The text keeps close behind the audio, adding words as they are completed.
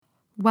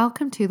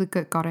Welcome to the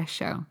Good Goddess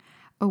Show,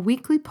 a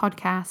weekly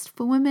podcast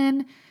for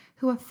women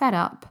who are fed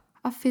up,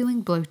 are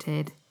feeling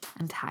bloated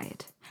and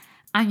tired.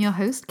 I'm your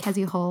host,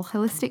 Kezia Hall,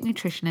 holistic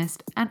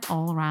nutritionist and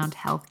all-around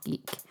health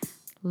geek.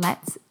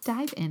 Let's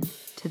dive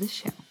into the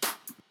show.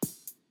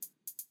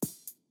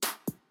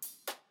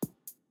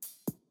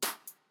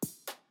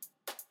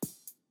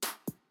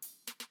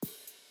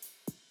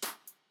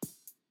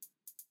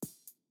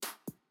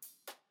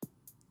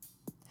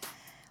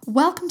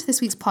 Welcome to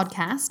this week's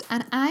podcast,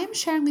 and I'm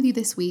sharing with you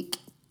this week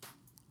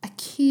a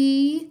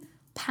key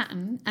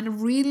pattern and a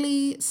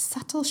really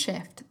subtle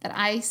shift that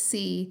I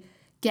see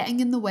getting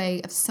in the way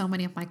of so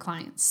many of my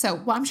clients. So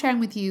what I'm sharing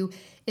with you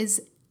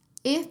is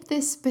if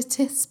this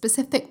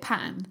specific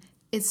pattern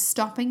is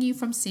stopping you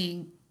from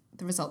seeing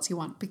the results you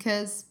want,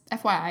 because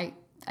FYI,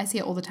 I see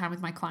it all the time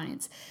with my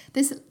clients.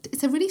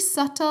 It's a really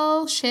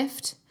subtle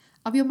shift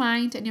of your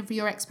mind and of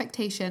your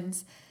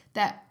expectations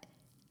that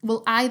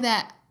will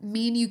either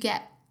mean you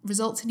get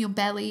results in your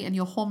belly and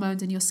your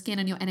hormones and your skin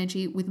and your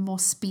energy with more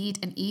speed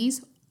and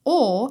ease,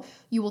 or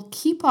you will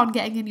keep on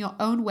getting in your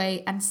own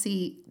way and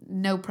see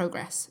no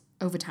progress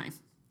over time.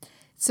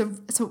 So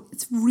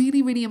it's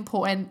really, really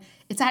important.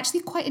 It's actually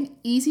quite an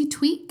easy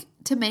tweak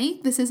to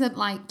make. This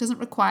doesn't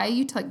require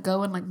you to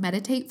go and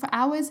meditate for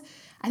hours.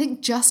 I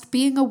think just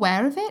being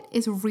aware of it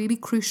is really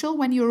crucial.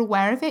 When you're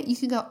aware of it, you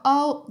can go,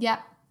 oh yeah,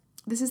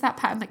 this is that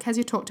pattern that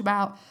Kezia talked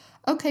about.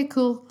 Okay,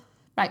 cool.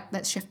 Right,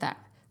 let's shift that.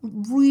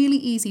 Really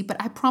easy, but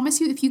I promise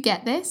you, if you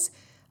get this,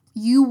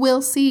 you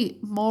will see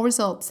more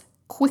results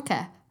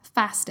quicker,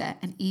 faster,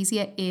 and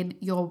easier in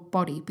your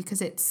body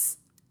because it's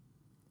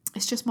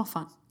just more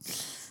fun.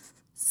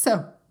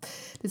 So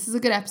this is a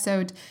good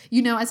episode.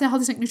 You know, as a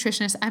holistic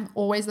nutritionist, I'm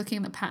always looking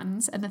at the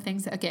patterns and the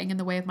things that are getting in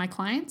the way of my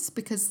clients,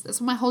 because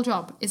that's my whole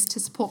job is to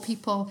support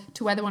people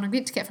to where they want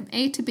to get from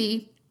A to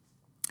B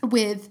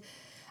with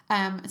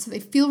so they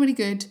feel really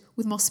good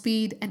with more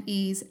speed and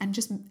ease and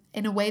just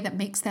in a way that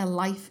makes their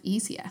life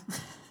easier.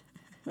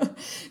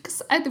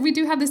 Because we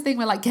do have this thing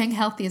where getting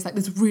healthy is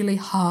this really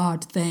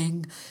hard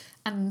thing.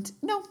 And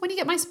no, when you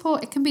get my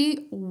support, it can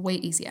be way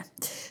easier.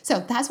 So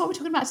that's what we're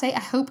talking about today. I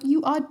hope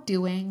you are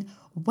doing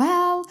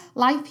well.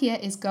 Life here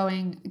is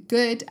going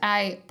good.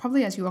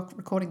 As you are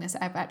recording this,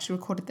 I've actually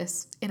recorded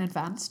this in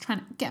advance, trying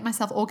to get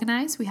myself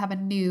organized. We have I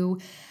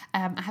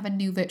have a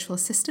new virtual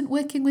assistant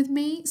working with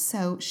me.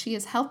 So she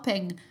is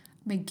helping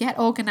me get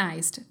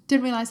organized.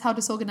 Didn't realize how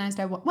disorganized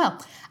I was. Well,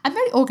 I'm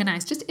very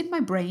organized just in my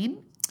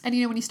brain. And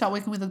when you start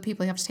working with other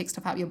people, you have to take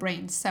stuff out of your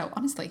brain. So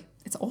honestly,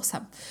 it's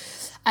awesome.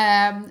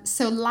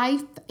 So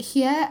life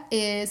here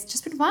is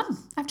just been fun.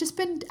 I've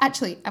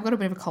got a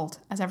bit of a cold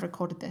as I've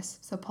recorded this.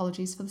 So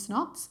apologies for the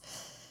snots.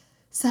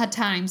 Sad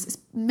times. It's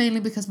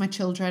mainly because my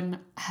children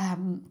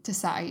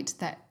decide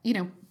that,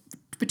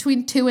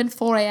 between 2 and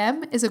 4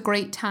 a.m. is a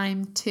great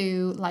time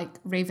to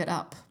rave it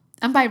up.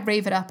 And by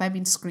rave it up, I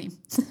mean scream.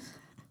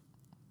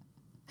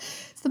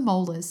 It's the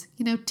molars,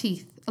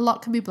 teeth. A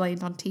lot can be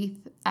blamed on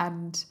teeth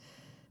and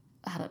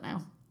I don't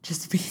know,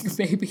 just being a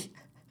baby.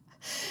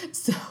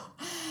 So,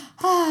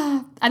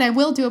 and I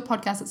will do a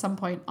podcast at some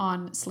point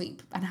on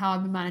sleep and how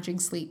I've been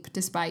managing sleep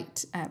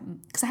despite,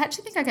 because I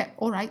actually think I get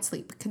all right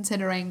sleep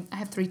considering I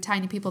have 3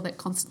 tiny people that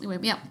constantly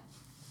wake me up.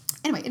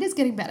 Anyway, it is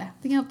getting better.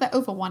 I think they're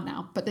over 1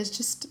 now, but there's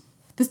just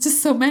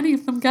so many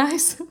of them,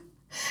 guys.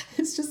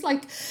 It's just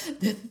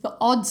the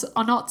odds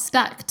are not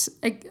stacked.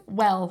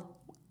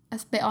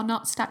 They are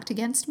not stacked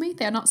against me.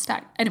 They are not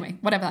stacked. Anyway,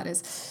 whatever that is.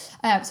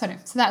 So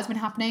that has been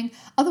happening.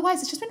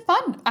 Otherwise, it's just been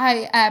fun.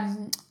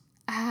 I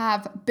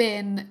have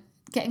been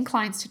getting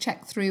clients to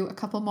check through a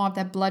couple more of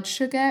their blood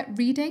sugar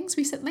readings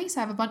recently.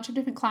 So I have a bunch of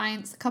different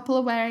clients. A couple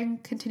are wearing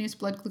continuous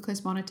blood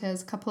glucose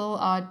monitors. A couple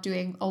are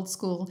doing old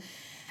school.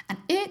 And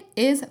it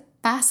is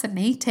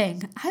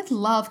fascinating. I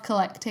love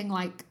collecting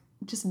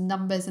just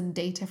numbers and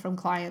data from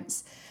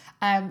clients.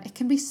 It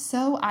can be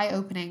so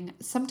eye-opening.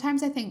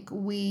 Sometimes I think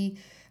we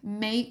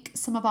make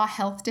some of our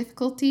health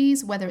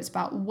difficulties, whether it's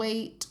about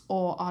weight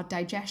or our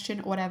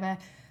digestion or whatever,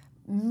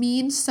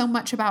 mean so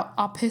much about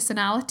our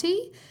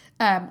personality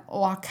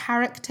or our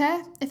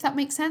character, if that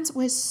makes sense.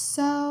 Where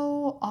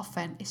so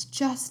often it's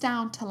just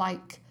down to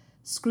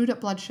screwed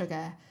up blood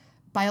sugar,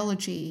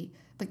 biology,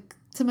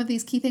 some of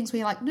these key things where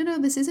you're no,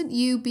 this isn't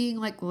you being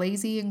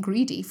lazy and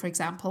greedy, for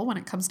example, when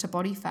it comes to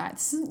body fat.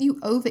 This isn't you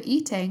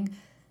overeating.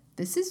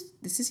 This is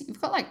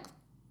you've got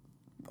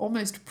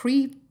almost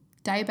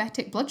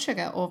pre-diabetic blood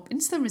sugar or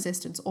insulin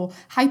resistance or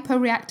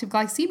hyporeactive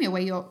glycemia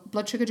where your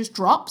blood sugar just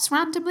drops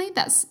randomly.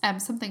 That's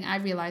something I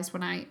realized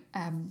when I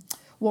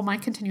wore my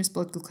continuous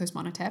blood glucose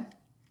monitor,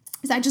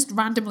 is I just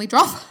randomly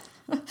drop.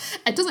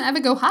 It doesn't ever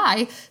go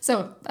high.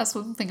 So that's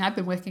one thing I've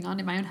been working on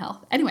in my own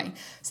health. Anyway,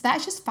 so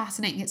that's just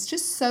fascinating. It's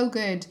just so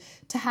good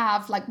to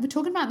have, we're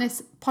talking about in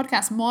this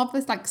podcast, more of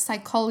this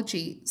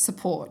psychology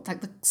support,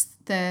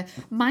 the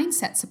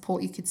mindset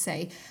support, you could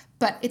say.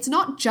 But it's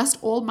not just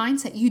all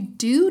mindset. You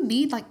do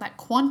need that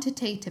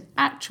quantitative,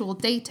 actual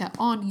data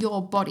on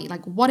your body.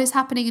 What is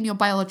happening in your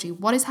biology?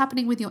 What is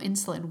happening with your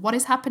insulin? What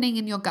is happening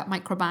in your gut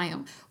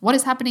microbiome? What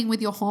is happening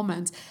with your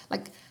hormones?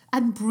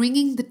 And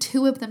bringing the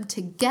two of them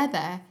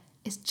together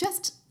is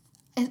just,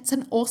 it's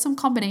an awesome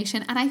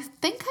combination. And I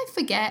think I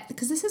forget,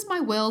 because this is my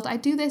world. I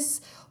do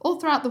this all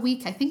throughout the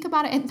week. I think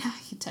about it at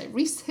night. I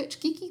research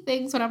geeky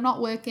things when I'm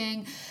not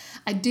working.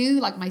 I do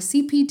like my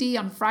CPD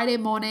on Friday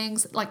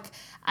mornings. Like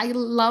I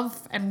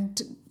love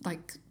and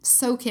like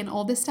soak in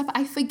all this stuff.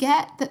 I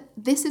forget that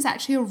this is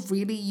actually a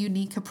really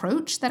unique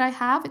approach that I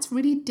have. It's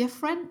really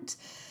different.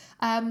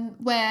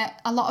 Where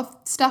a lot of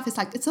stuff is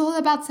like, it's all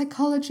about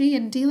psychology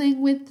and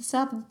dealing with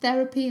self and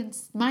therapy and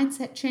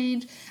mindset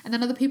change. And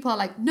then other people are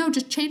like, no,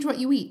 just change what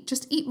you eat.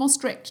 Just eat more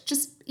strict.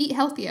 Just eat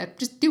healthier.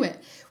 Just do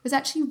it. Whereas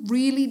actually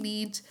really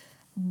need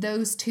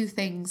those two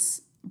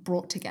things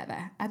brought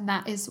together. And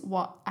that is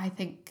what I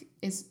think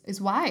is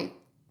why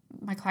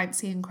my clients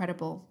see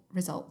incredible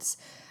results.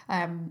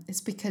 It's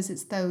because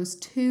it's those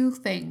two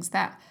things,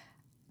 that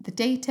the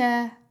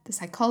data, the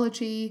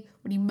psychology,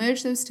 when you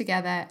merge those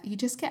together, you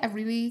just get a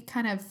really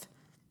kind of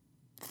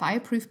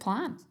fireproof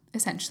plan,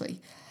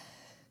 essentially.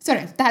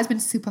 Sorry, that has been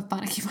super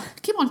fun. I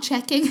keep on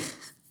checking.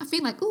 I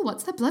feel like, oh,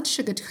 what's the blood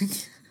sugar doing?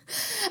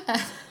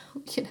 I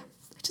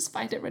just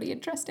find it really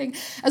interesting.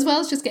 As well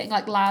as just getting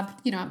like lab,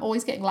 I'm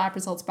always getting lab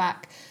results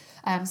back.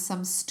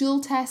 Some stool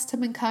tests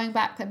have been coming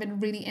back that have been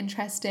really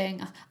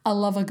interesting. I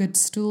love a good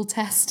stool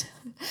test.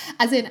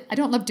 As in, I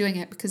don't love doing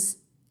it because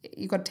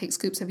you've got to take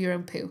scoops of your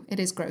own poo. It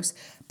is gross.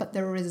 But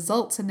the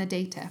results and the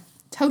data,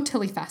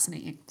 totally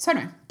fascinating. So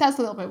anyway, that's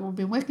a little bit what we've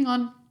been working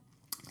on.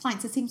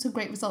 Clients are seeing some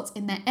great results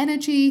in their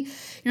energy.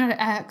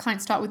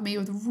 Clients start with me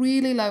with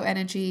really low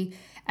energy.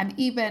 And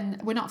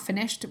even, we're not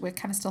finished, we're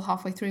kind of still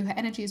halfway through. Her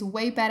energy is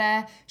way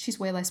better. She's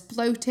way less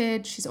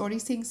bloated. She's already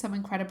seeing some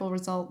incredible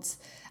results.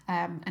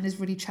 And is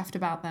really chuffed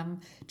about them,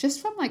 just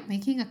from like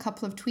making a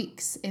couple of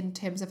tweaks in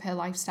terms of her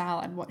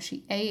lifestyle and what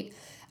she ate.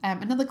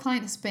 Another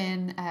client has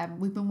been,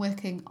 we've been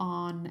working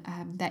on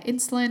their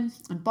insulin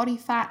and body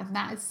fat, and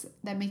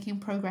they're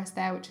making progress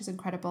there, which is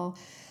incredible.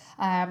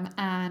 And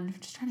I'm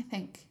just trying to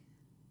think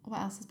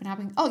what else has been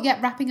happening. Oh yeah,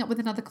 wrapping up with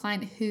another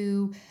client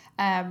who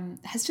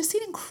has just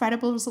seen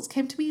incredible results,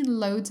 came to me in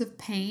loads of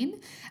pain,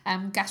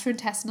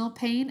 gastrointestinal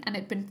pain, and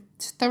it'd been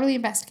thoroughly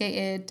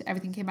investigated.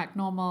 Everything came back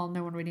normal.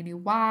 No one really knew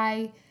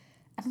why.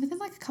 And within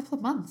like a couple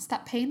of months,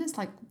 that pain is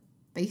like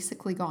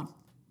basically gone,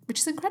 which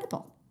is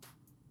incredible.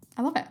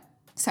 I love it.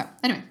 So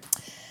anyway,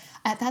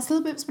 that's a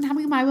little bit what's been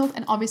happening in my world,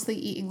 and obviously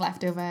eating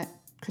leftover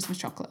Christmas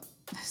chocolate.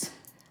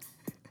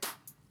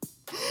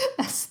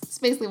 That's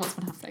basically what's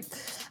been happening.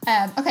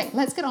 Okay,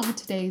 let's get on with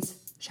today's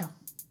show.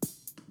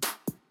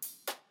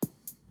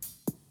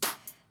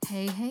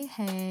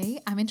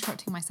 Hey, I'm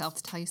interrupting myself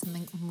to tell you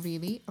something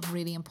really,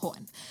 really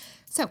important.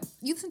 So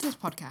you listen to this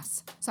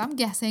podcast. So I'm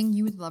guessing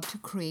you would love to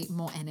create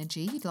more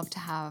energy. You'd love to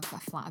have a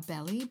flatter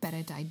belly,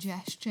 better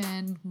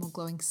digestion, more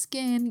glowing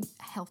skin,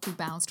 healthy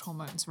balanced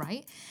hormones,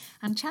 right?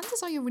 And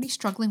chances are you're really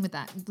struggling with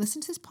that. You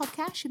listen to this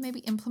podcast, you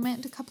maybe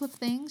implement a couple of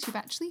things.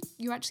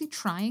 You're actually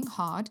trying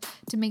hard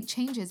to make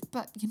changes,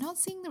 but you're not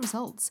seeing the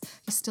results.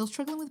 You're still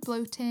struggling with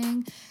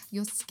bloating.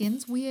 Your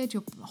skin's weird.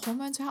 Your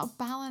hormones are out of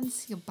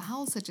balance. Your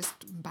bowels are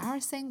just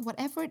embarrassing.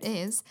 Whatever it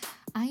is,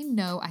 I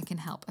know I can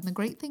help. And the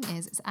great thing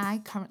is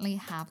I currently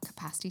have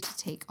capacity to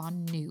take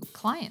on new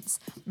clients.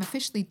 I'm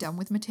officially done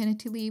with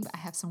maternity leave. I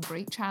have some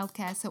great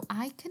childcare, so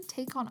I can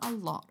take on a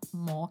lot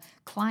more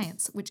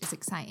clients, which is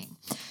exciting.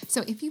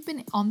 So if you've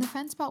been on the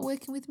fence about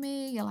working with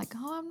me, you're like,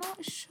 oh, I'm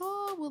not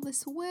sure, will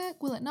this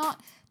work, will it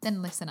not?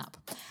 Then listen up.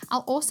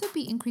 I'll also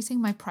be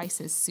increasing my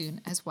prices soon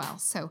as well.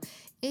 So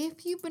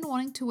if you've been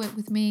wanting to work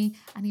with me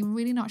and you're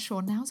really not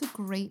sure, now's a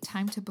great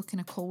time to book in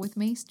a call with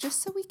me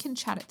just so we can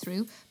chat it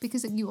through,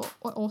 because you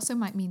also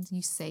might mean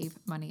you save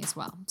money as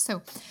well.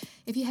 So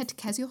if you head to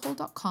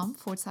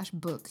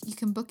keziahall.com/book, you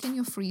can book in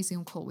your free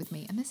Zoom call with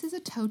me. And this is a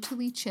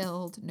totally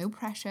chilled, no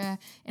pressure,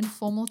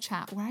 informal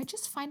chat where I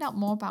just find out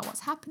more about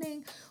what's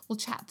happening. We'll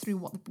chat through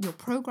what your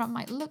program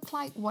might look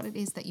like, what it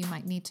is that you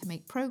might need to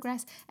make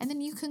progress, and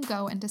then you can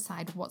go and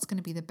decide what's going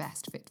to be the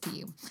best fit for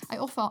you. I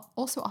also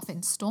offer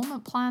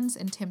installment plans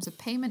in terms of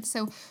payment.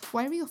 So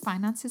wherever your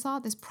finances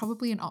are, there's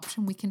probably an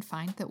option we can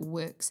find that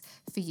works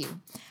for you.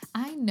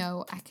 I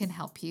know I can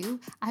help you.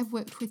 I've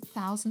worked with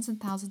thousands and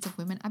thousands of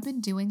women. I've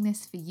been doing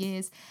this for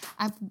years.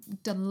 I've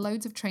done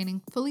loads of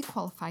training, fully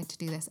qualified to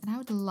do this. And I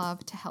would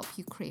love to help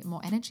you create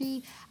more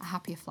energy, a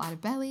happier, flatter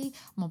belly,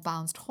 more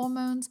balanced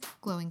hormones,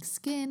 glowing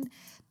skin,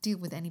 deal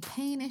with any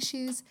pain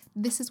issues.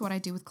 This is what I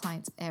do with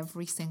clients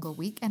every single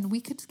week. And we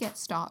could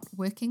start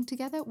working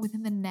together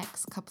within the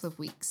next couple of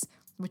weeks,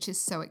 which is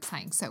so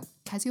exciting. So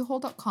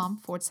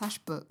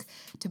keziahall.com/book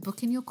to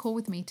book in your call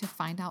with me to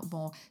find out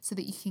more so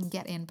that you can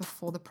get in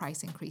before the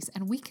price increase.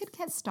 And we could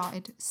get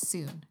started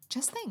soon.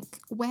 Just think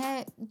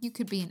where you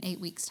could be in 8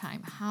 weeks'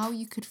 time, how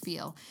you could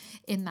feel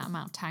in that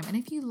amount of time. And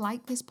if you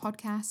like this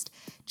podcast,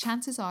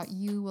 chances are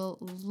you will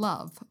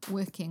love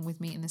working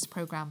with me in this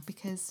program,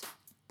 because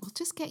will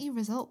just get you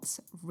results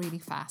really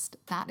fast.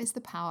 That is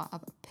the power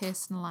of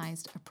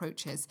personalized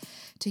approaches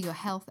to your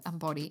health and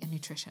body and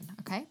nutrition.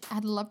 Okay.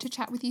 I'd love to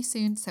chat with you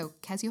soon. So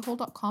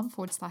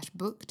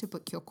keziahall.com/book to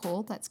book your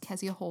call. That's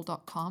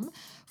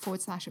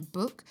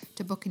keziahall.com/book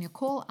to book in your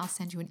call. I'll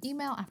send you an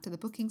email after the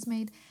booking's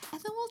made,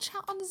 and then we'll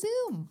chat on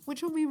Zoom,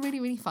 which will be really,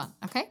 really fun.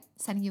 Okay.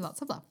 Sending you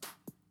lots of love.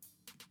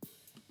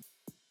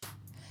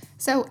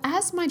 So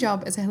as my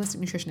job as a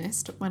holistic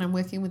nutritionist, when I'm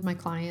working with my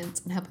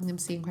clients and helping them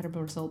see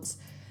incredible results,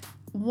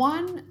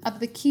 one of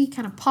the key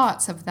kind of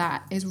parts of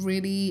that is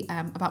really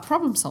about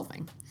problem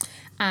solving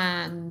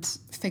and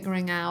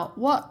figuring out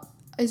what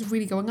is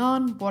really going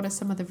on, what are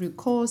some of the root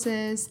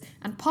causes,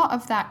 and part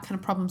of that kind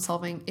of problem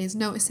solving is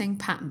noticing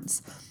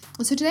patterns.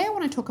 And so today I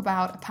want to talk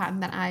about a pattern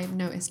that I've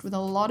noticed with a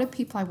lot of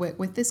people I work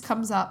with. This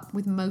comes up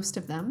with most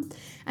of them,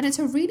 and it's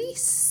a really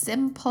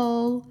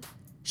simple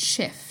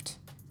shift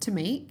to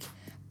make,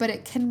 but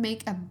it can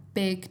make a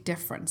big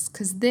difference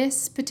because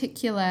this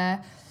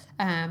particular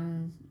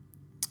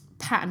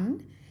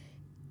pattern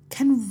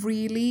can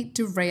really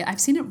derail.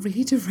 I've seen it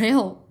really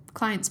derail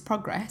clients'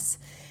 progress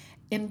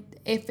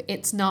if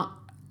it's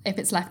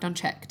left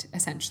unchecked,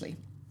 essentially.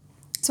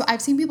 So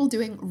I've seen people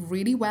doing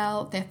really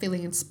well. They're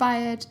feeling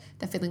inspired.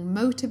 They're feeling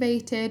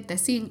motivated. They're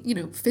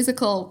seeing,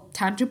 physical,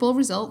 tangible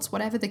results,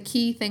 whatever the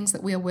key things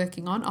that we are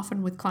working on.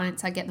 Often with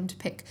clients, I get them to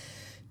pick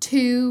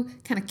 2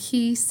 kind of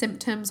key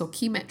symptoms or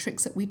key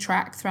metrics that we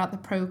track throughout the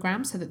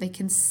program so that they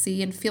can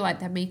see and feel like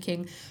they're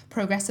making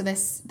progress. So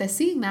they're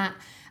seeing that.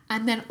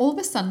 And then all of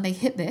a sudden they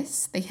hit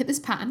this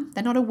pattern.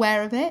 They're not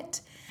aware of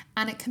it.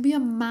 And it can be a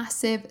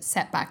massive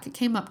setback. It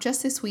came up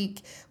just this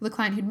week with a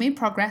client who'd made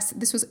progress.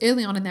 This was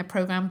early on in their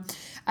program,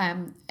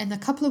 in a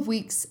couple of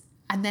weeks,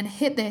 and then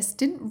hit this,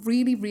 didn't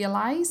really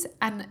realize,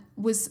 and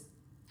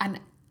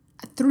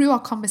through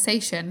our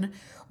conversation,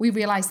 we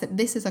realized that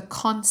this is a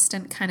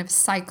constant kind of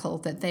cycle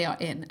that they are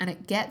in, and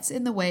it gets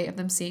in the way of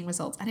them seeing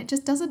results. And it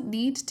just doesn't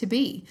need to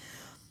be.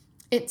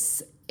 It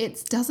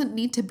doesn't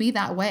need to be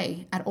that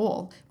way at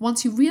all.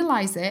 Once you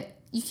realize it,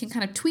 you can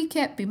kind of tweak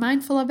it, be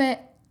mindful of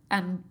it,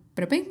 and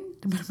bada bing,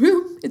 bada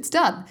boom, it's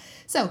done.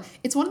 So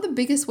it's one of the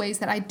biggest ways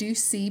that I do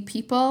see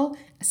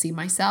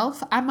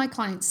myself and my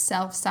clients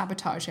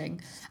self-sabotaging.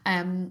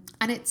 And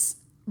it's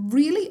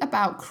really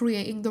about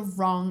creating the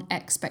wrong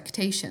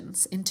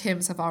expectations in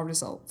terms of our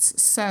results.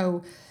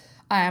 So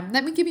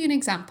let me give you an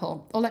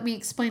example, or let me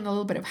explain a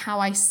little bit of how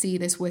I see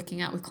this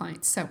working out with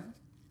clients. So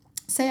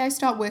say I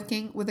start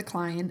working with a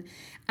client,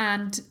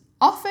 and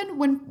often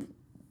when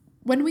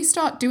we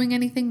start doing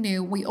anything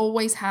new, we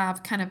always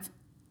have kind of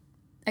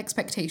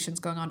expectations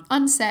going on,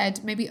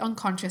 unsaid, maybe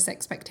unconscious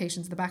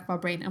expectations in the back of our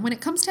brain. And when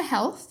it comes to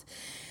health,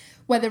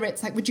 whether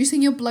it's like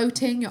reducing your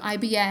bloating, your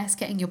IBS,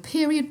 getting your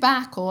period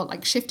back, or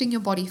like shifting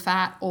your body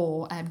fat,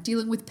 or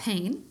dealing with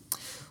pain,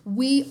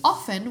 we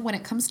often, when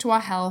it comes to our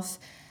health,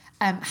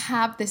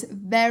 have this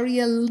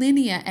very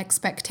linear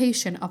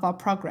expectation of our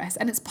progress.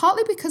 And it's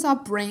partly because our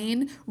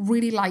brain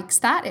really likes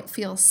that. It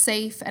feels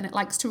safe and it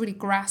likes to really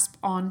grasp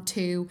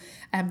onto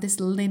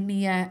this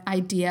linear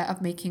idea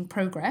of making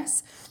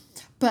progress.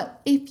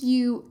 But if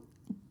you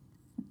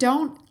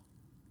don't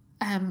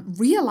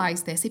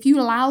realize this, if you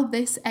allow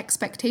this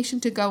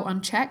expectation to go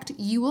unchecked,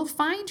 you will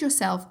find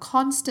yourself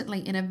constantly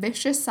in a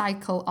vicious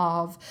cycle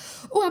of,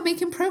 oh, I'm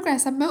making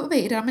progress, I'm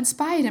motivated, I'm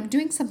inspired, I'm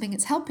doing something,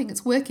 it's helping,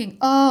 it's working.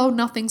 Oh,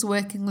 nothing's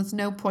working, there's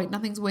no point,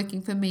 nothing's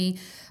working for me,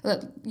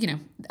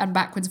 and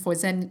backwards and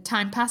forwards. Then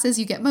time passes,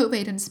 you get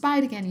motivated,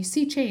 inspired again, you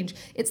see change.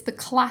 It's the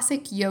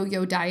classic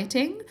yo-yo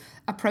dieting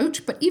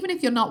approach. But even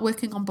if you're not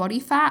working on body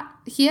fat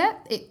here,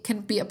 it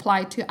can be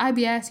applied to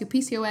IBS, your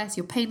PCOS,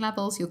 your pain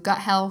levels, your gut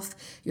health,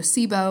 your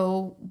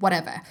SIBO,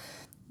 whatever.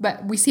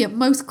 But we see it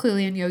most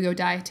clearly in yo-yo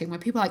dieting, where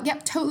people are like,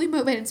 yep, totally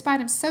motivated, inspired,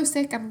 I'm so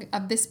sick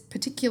of this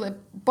particular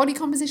body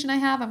composition I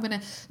have, I'm going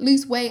to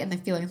lose weight, and they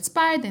feel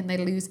inspired, then they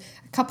lose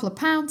a couple of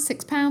pounds,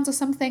 6 pounds or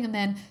something, and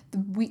then the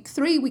week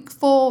 3, week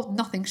 4,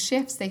 nothing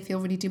shifts, they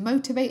feel really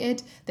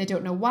demotivated, they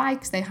don't know why,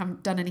 because they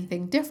haven't done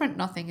anything different,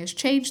 nothing has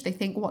changed, they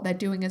think what they're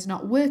doing is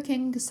not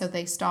working, so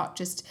they start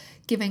just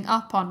giving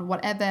up on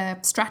whatever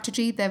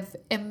strategy they've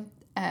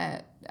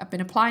I've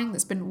been applying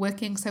that's been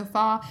working so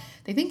far.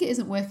 They think it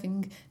isn't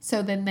working,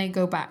 so then they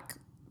go back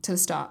to the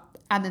start,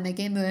 and then they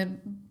gain the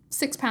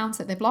 6 pounds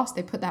that they've lost,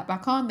 they put that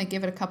back on, they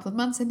give it a couple of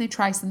months, and they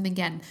try something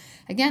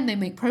again. They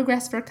make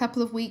progress for a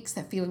couple of weeks,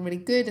 they're feeling really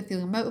good, they're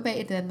feeling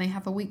motivated, then they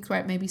have a week where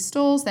it maybe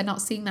stalls, they're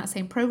not seeing that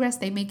same progress,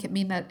 they make it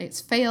mean that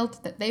it's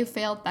failed, that they've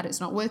failed, that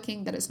it's not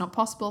working, that it's not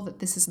possible, that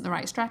this isn't the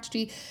right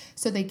strategy,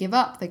 so they give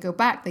up, they go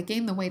back, they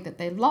gain the weight that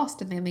they've lost,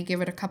 and then they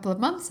give it a couple of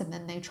months, and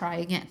then they try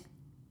again.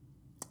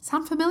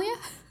 Sound familiar?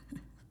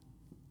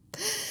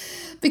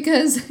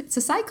 Because it's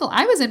a cycle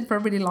I was in for a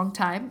really long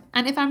time,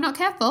 and if I'm not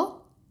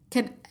careful,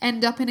 can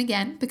end up in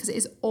again, because it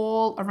is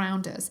all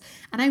around us.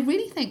 And I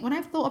really think, when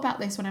I've thought about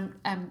this, when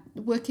I'm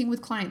working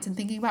with clients and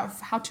thinking about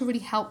how to really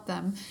help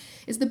them,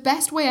 is the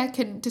best way I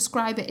can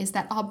describe it is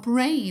that our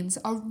brains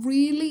are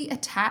really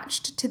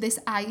attached to this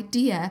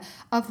idea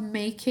of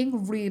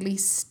making really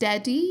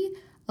steady,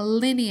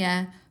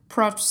 linear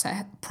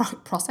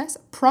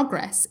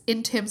progress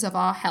in terms of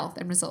our health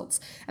and results.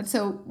 And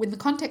so in the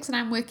context that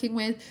I'm working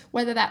with,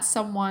 whether that's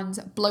someone's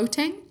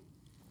bloating,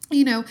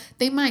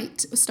 they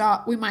might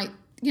start,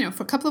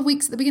 for a couple of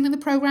weeks at the beginning of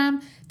the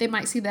program, they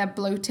might see their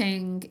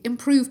bloating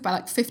improve by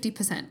like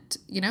 50%,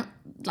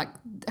 like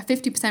a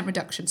 50%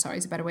 reduction, sorry,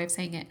 is a better way of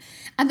saying it.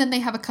 And then they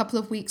have a couple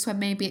of weeks where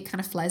maybe it kind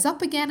of flares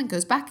up again and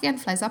goes back again,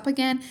 flares up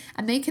again.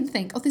 And they can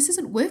think, oh, this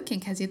isn't working,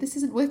 Kezia. This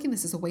isn't working.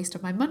 This is a waste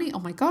of my money. Oh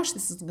my gosh,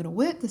 this isn't going to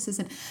work. This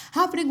isn't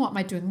happening. What am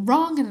I doing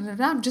wrong?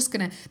 And I'm just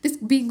going to, this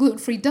being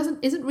gluten-free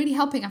isn't really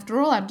helping after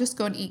all. I'm just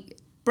going to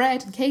eat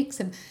bread and cakes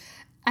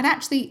and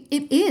actually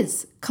it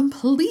is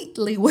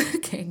completely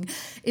working.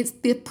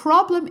 The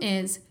problem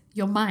is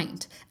your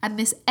mind and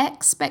this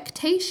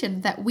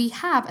expectation that we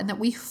have and that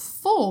we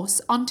force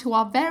onto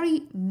our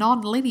very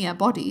non-linear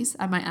bodies,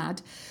 I might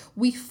add.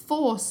 We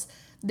force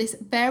this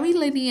very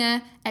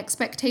linear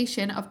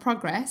expectation of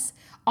progress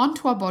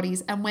onto our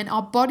bodies, and when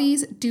our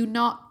bodies do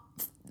not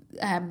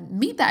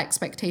meet that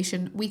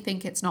expectation, we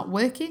think it's not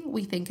working,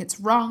 we think it's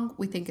wrong,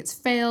 we think it's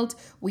failed,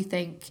 we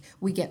think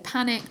we get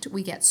panicked,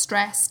 we get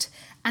stressed,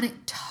 and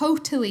it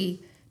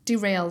totally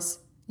derails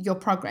your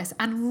progress.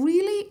 And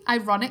really,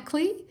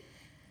 ironically,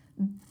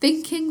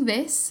 thinking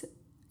this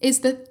is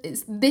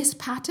this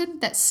pattern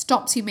that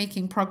stops you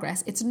making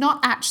progress. It's not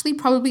actually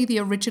probably the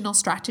original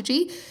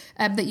strategy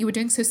that you were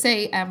doing. So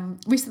say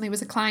recently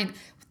was a client,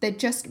 they'd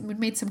just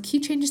made some key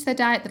changes to their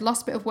diet, they'd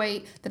lost a bit of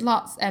weight,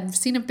 they'd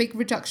seen a big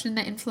reduction in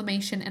their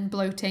inflammation and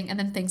bloating, and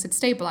then things had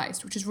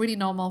stabilized, which is really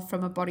normal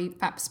from a body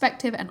fat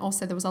perspective. And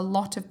also there was a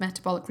lot of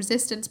metabolic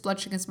resistance, blood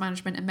sugars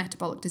management, and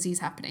metabolic disease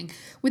happening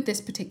with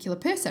this particular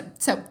person.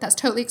 So that's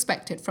totally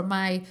expected from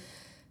my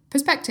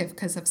perspective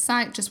because of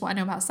science, just what I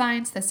know about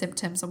science, their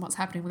symptoms and what's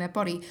happening with their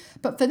body.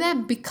 But for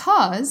them,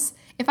 because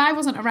if I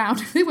wasn't around,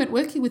 if they weren't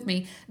working with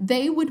me,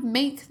 they would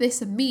make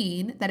this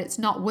mean that it's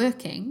not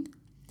working.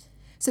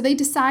 So they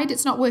decide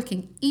it's not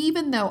working,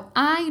 even though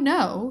I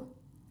know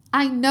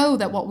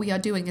that what we are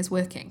doing is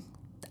working.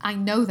 I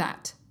know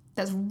that.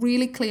 That's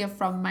really clear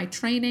from my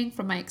training,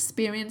 from my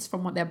experience,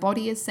 from what their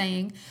body is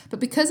saying. But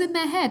because in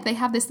their head, they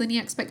have this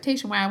linear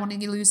expectation where I want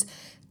to lose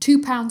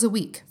 2 pounds a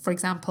week, for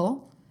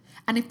example.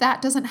 And if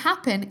that doesn't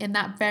happen in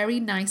that very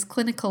nice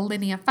clinical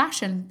linear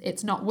fashion,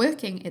 it's not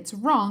working, it's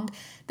wrong.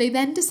 They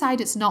then decide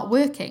it's not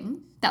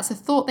working. That's a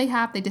thought they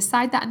have. They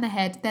decide that in their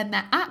head. Then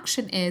their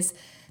action is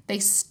they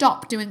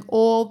stop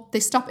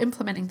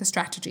implementing the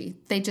strategy.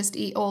 They just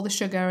eat all the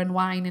sugar and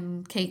wine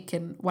and cake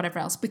and whatever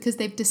else because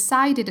they've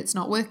decided it's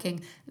not working.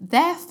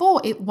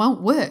 Therefore, it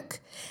won't work.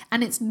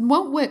 And it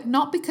won't work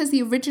not because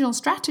the original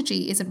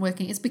strategy isn't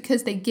working. It's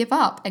because they give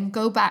up and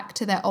go back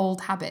to their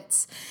old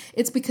habits.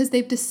 It's because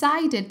they've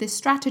decided this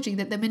strategy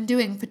that they've been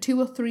doing for 2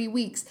 or 3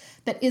 weeks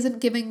that isn't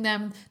giving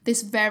them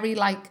this very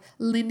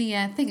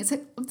linear thing.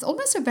 It's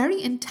almost a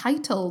very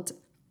entitled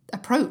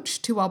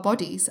approach to our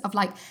bodies of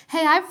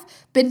hey, I've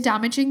been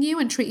damaging you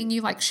and treating you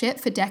like shit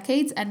for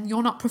decades and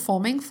you're not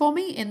performing for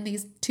me in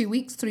these 2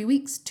 weeks, 3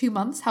 weeks, 2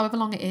 months, however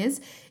long it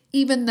is,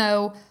 even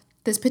though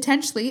there's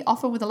potentially,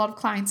 often with a lot of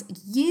clients,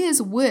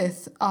 years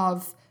worth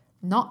of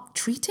not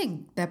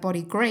treating their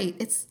body great.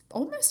 It's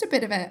almost a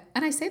bit of and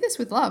I say this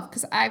with love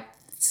because I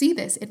see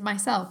this in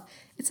myself,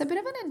 it's a bit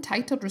of an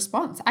entitled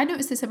response. I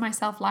noticed this in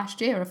myself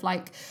last year of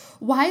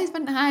why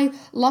haven't I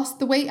lost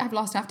the weight I've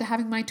lost after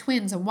having my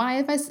twins? And why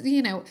have I,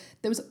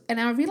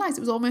 and I realized it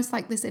was almost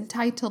like this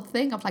entitled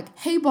thing of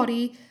hey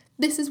body,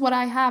 this is what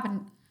I have.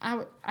 And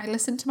I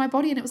listened to my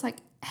body and it was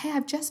hey,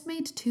 I've just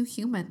made 2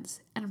 humans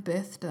and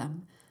birthed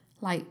them.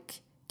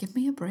 Give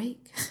me a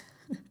break.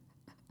 And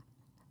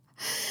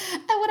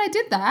when I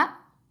did that,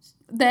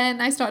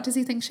 then I started to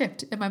see things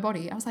shift in my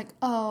body. I was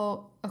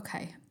oh,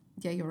 okay.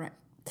 Yeah, you're right.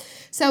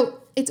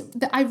 So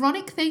the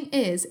ironic thing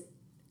is,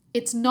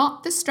 it's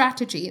not the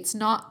strategy. It's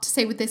not to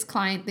say with this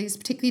client, these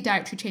particularly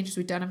dietary changes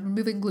we've done, I'm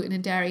removing gluten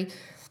and dairy.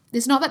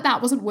 It's not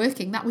that wasn't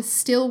working. That was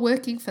still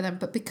working for them.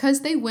 But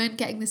because they weren't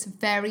getting this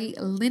very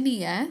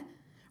linear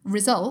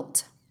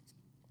result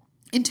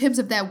in terms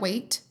of their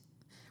weight,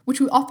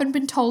 which we've often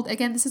been told,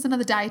 again, this is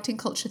another dieting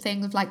culture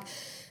thing of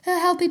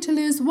healthy to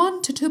lose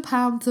 1 to 2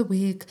 pounds a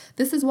week.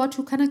 This is what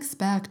you can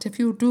expect if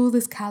you do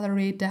this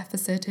calorie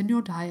deficit in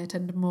your diet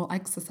and more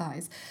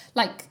exercise.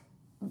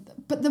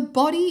 But the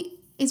body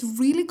is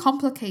really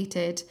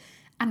complicated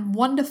and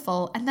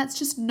wonderful, and that's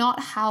just not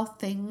how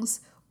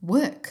things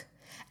work.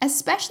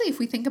 Especially if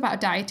we think about a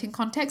dieting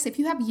context, if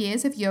you have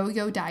years of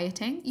yo-yo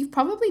dieting, you've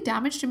probably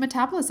damaged your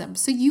metabolism.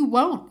 So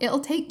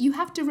you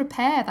have to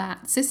repair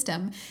that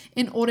system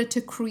in order to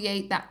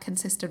create that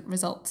consistent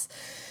results.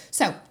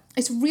 So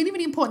it's really,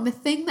 really important. The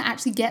thing that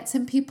actually gets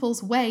in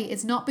people's way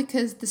is not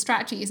because the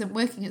strategy isn't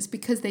working. It's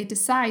because they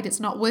decide it's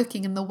not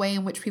working in the way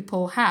in which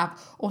people have.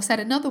 Or said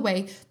another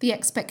way, the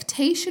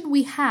expectation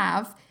we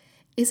have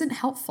isn't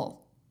helpful.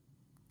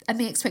 And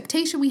the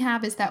expectation we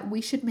have is that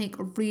we should make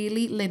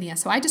really linear.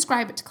 So I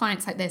describe it to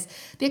clients like this.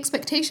 The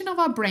expectation of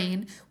our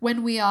brain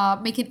when we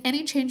are making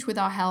any change with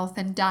our health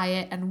and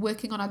diet and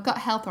working on our gut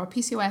health or our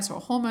PCOS or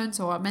our hormones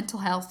or our mental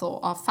health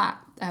or our fat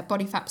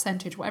body fat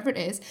percentage, whatever it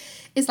is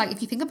like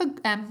if you think of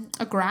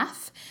a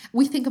graph,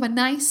 we think of a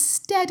nice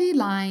steady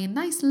line,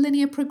 nice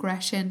linear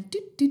progression,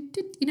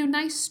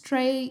 nice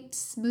straight,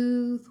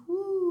 smooth,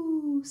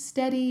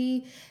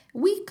 steady,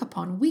 week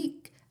upon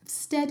week,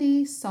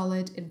 steady,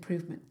 solid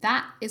improvement.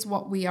 That is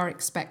what we are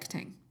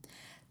expecting.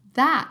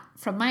 That,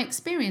 from my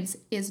experience,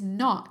 is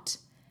not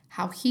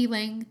how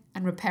healing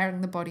and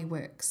repairing the body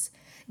works.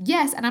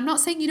 Yes, and I'm not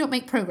saying you don't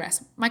make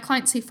progress. My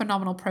clients see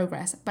phenomenal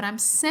progress, but I'm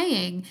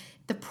saying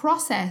the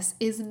process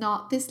is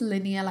not this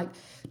linear, like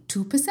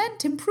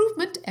 2%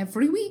 improvement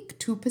every week,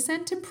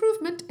 2%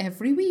 improvement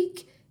every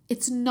week.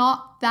 It's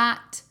not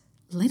that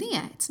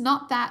linear. It's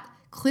not that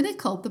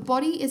clinical. The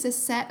body is a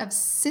set of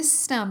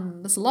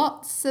systems,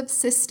 lots of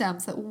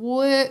systems that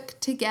work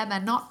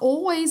together, not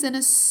always in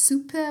a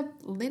super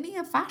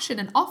linear fashion.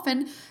 And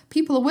often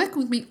people are working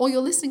with me or you're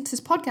listening to this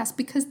podcast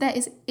because there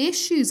is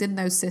issues in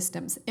those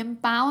systems,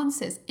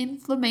 imbalances,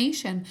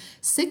 inflammation,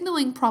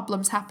 signaling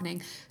problems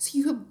happening. So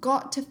you have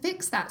got to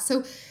fix that.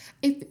 So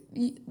if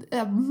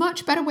a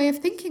much better way of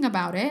thinking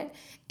about it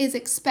is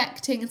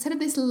expecting, instead of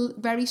this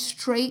very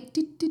straight,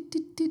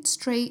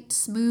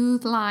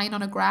 smooth line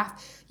on a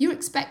graph, you're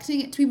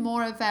expecting it to be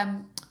more of, I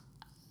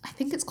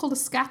think it's called a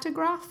scatter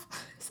graph.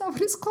 Is that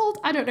what it's called?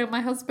 I don't know.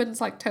 My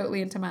husband's like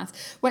totally into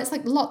maths, where it's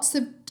like lots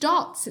of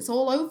dots. It's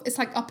all over. It's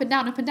like up and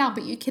down,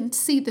 but you can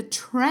see the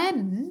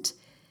trend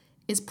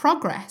is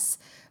progress.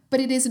 But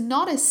it is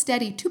not a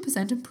steady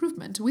 2%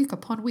 improvement week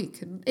upon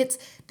week. And it's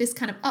this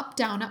kind of up,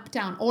 down,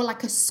 or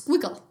like a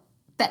squiggle.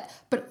 But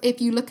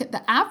if you look at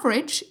the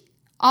average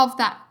of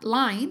that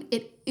line,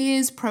 it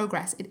is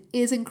progress. It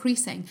is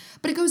increasing.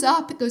 But it goes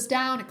up, it goes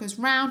down, it goes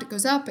round, it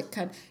goes up.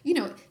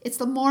 It's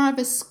the more of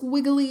a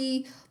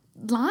squiggly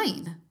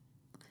line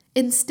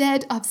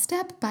instead of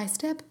step by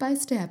step by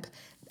step.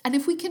 And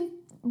if we can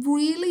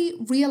really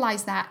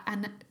realize that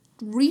and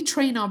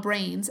retrain our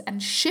brains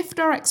and shift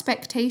our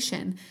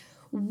expectation,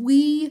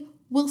 we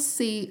will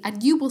see,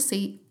 and you will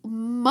see,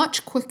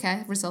 much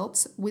quicker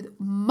results with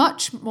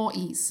much more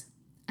ease.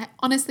 I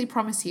honestly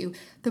promise you,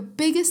 the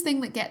biggest thing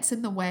that gets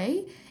in the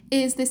way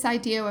is this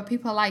idea where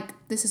people are like,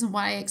 this isn't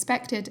what I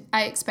expected.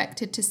 I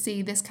expected to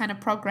see this kind of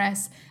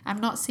progress.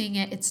 I'm not seeing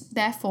it.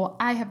 Therefore,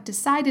 I have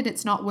decided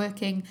it's not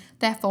working.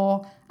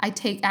 Therefore, I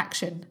take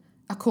action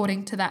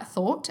according to that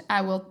thought.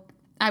 I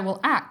will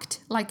act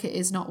like it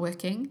is not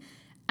working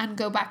and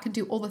go back and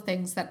do all the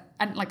things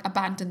and like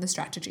abandon the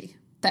strategy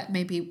that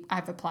maybe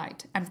I've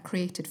applied and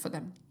created for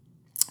them.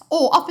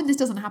 Or often this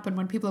doesn't happen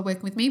when people are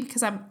working with me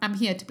because I'm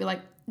here to be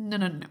like, no.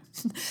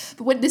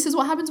 But this is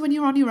what happens when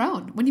you're on your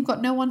own, when you've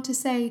got no one to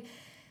say,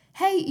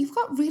 hey, you've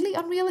got really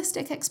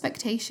unrealistic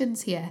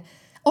expectations here.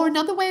 Or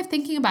another way of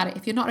thinking about it,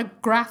 if you're not a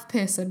graph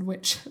person,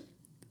 which,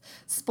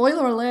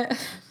 spoiler alert,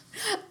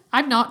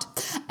 I'm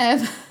not,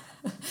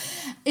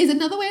 is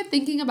another way of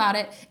thinking about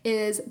it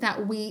is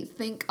that we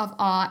think of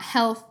our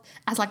health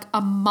as like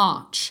a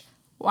march,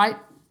 right?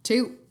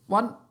 2,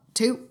 1,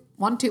 2,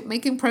 1, 2,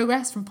 making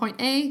progress from point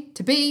A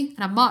to B,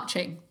 and I'm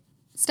marching.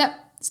 Step,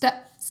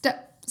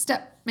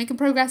 making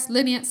progress,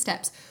 linear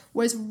steps.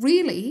 Whereas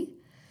really,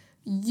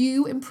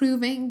 you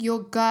improving your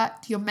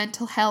gut, your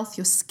mental health,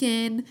 your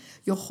skin,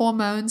 your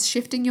hormones,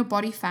 shifting your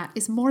body fat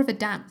is more of a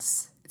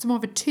dance. It's more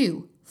of a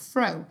to,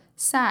 fro,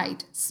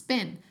 side,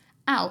 spin,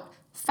 out,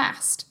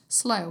 fast,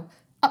 slow,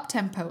 up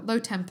tempo, low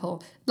tempo,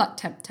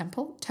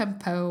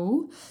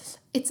 tempo.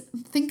 It's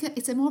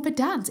more of a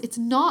dance. It's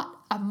not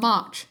a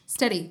march.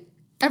 Steady.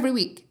 Every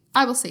week,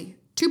 I will see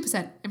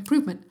 2%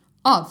 improvement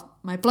of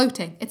my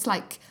bloating. It's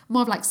like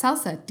more of like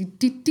salsa.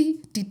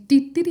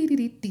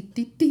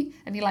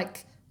 And you're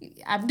like,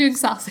 I'm doing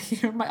salsa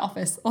here in my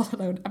office all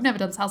alone. I've never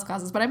done salsa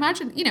classes, but I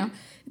imagine,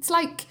 it's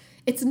like,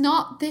 it's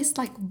not this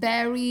like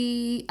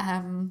very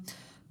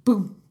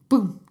boom,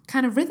 boom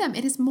kind of rhythm.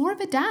 It is more of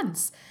a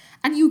dance.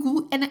 And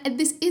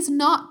this is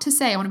not to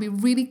say, I want to be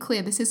really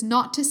clear, this is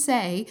not to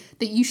say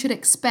that you should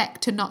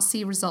expect to not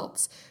see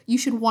results. You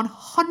should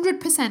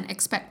 100%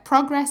 expect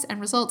progress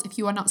and results. If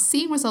you are not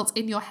seeing results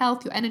in your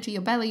health, your energy,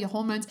 your belly, your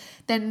hormones,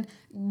 then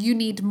you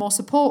need more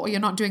support or you're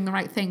not doing the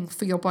right thing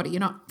for your body. You're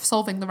not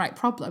solving the right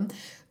problem.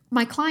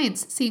 My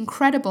clients see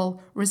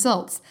incredible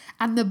results.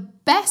 And the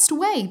best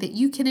way that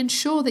you can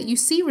ensure that you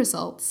see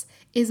results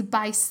is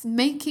by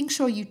making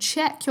sure you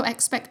check your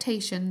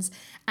expectations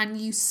and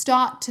you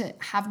start to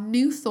have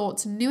new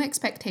thoughts, new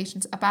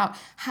expectations about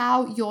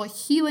how your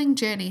healing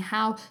journey,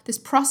 how this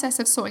process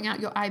of sorting out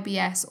your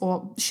IBS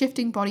or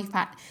shifting body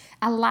fat,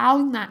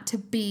 allowing that to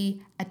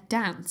be a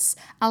dance,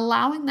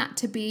 allowing that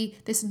to be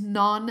this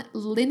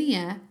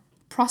non-linear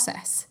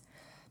process.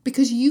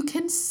 Because you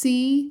can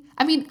see,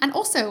 and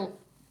also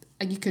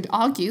you could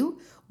argue,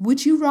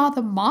 would you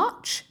rather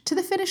march to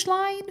the finish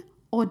line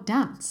or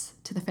dance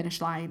to the finish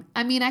line?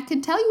 I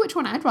can tell you which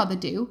one I'd rather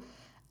do.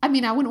 I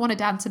wouldn't want to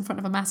dance in front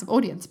of a massive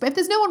audience, but if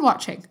there's no one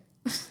watching,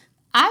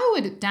 I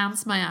would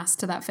dance my ass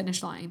to that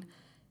finish line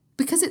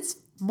because it's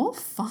more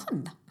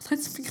fun.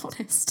 Let's be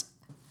honest.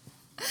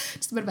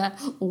 Just a bit of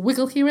a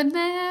wiggle here and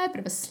there, a bit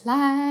of a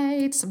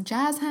slide, some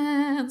jazz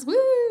hands,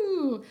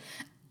 woo!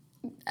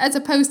 as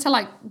opposed to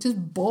like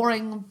just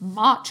boring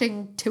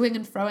marching, toing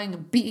and froing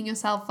and beating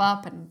yourself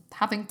up and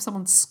having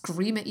someone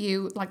scream at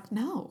you. Like,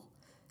 no,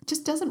 it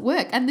just doesn't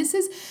work. And this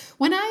is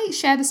when I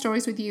share the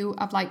stories with you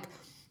of like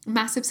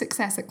massive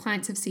success that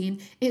clients have seen,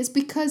 it's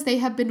because they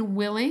have been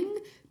willing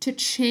to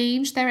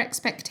change their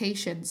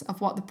expectations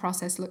of what the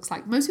process looks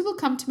like. Most people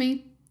come to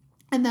me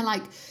and they're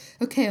like,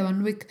 okay,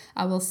 1 week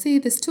I will see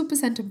this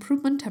 2%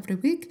 improvement every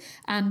week.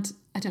 And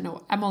I don't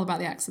know, I'm all about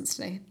the accents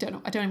today.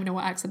 I don't even know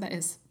what accent that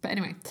is. But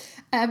anyway,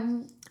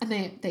 and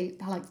they're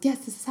like,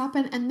 yes, this has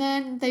happened. And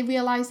then they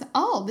realize,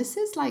 oh, this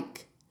is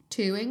like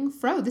toing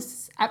fro.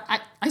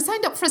 I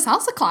signed up for a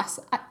salsa class.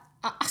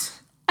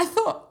 I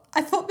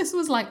thought this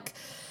was like,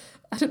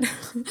 I don't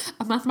know,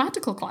 a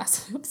mathematical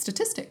class of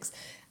statistics.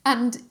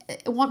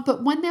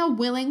 But when they're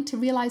willing to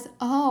realize,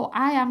 oh,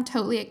 I am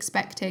totally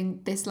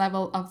expecting this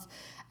level of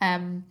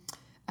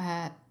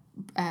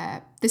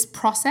this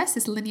process,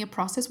 this linear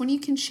process, when you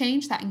can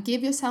change that and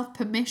give yourself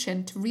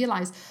permission to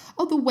realize,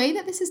 oh, the way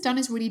that this is done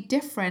is really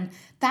different,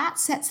 that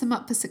sets them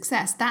up for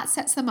success. That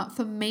sets them up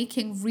for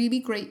making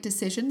really great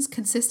decisions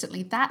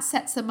consistently. That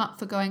sets them up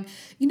for going,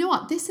 you know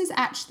what, this is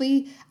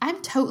actually,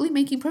 I'm totally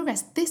making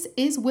progress. This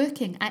is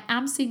working. I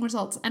am seeing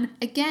results. And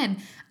again,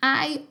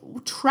 I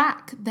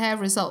track their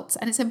results,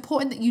 and it's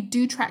important that you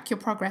do track your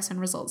progress and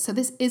results. So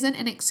this isn't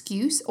an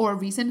excuse or a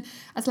reason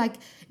as like,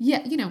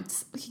 yeah, you know,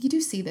 you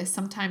do see this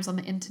sometimes on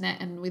the internet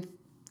and with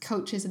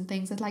coaches and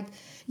things. It's like,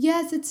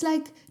 yes, it's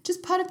like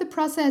just part of the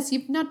process.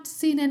 You've not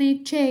seen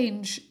any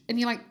change. And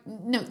you're like,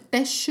 no,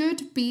 there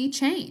should be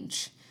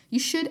change. You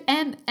should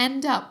end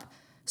up,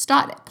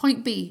 start at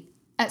point A,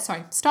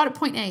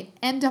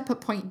 end up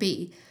at point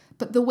B.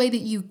 But the way that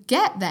you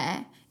get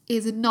there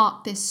is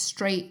not this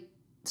straight,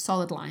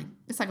 solid line.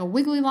 It's like a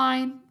wiggly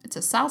line. It's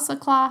a salsa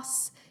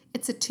class.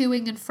 It's a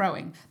toing and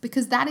froing,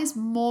 because that is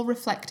more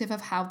reflective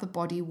of how the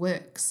body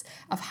works,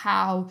 of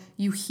how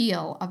you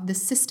heal, of the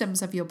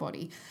systems of your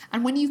body.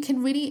 And when you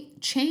can really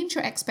change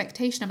your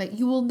expectation of it,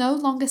 you will no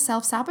longer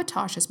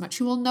self-sabotage as much.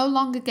 You will no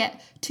longer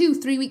get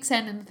 2-3 weeks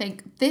in and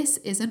think, this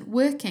isn't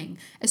working.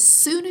 As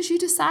soon as you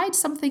decide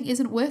something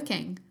isn't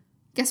working,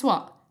 guess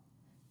what?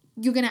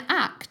 You're going to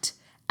act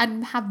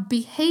and have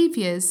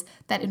behaviors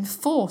that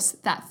enforce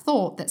that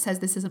thought that says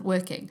this isn't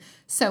working.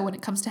 So when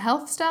it comes to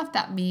health stuff,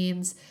 that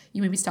means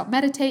you maybe stop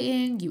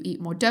meditating, you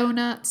eat more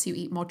donuts, you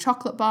eat more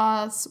chocolate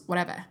bars,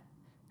 whatever.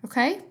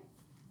 Okay?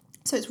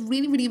 So it's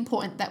really, really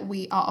important that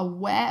we are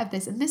aware of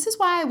this. And this is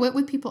why I work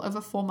with people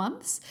over 4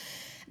 months.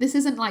 This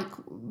isn't like,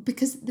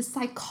 because the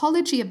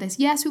psychology of this,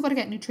 yes, we've got to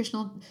get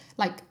nutritional,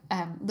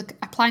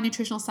 apply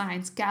nutritional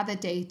science, gather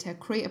data,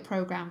 create a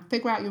program,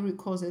 figure out your root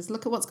causes,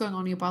 look at what's going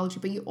on in your biology,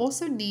 but you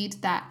also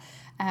need that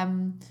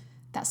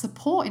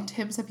support in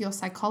terms of your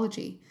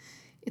psychology.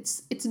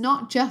 It's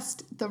not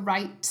just the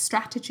right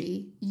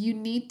strategy. You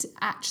need to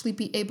actually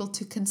be able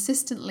to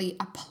consistently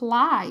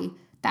apply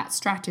that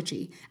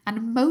strategy.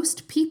 And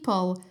most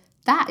people,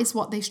 that is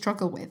what they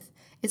struggle with.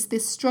 It's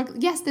this struggle.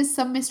 Yes, there's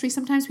some mystery.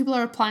 Sometimes people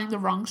are applying the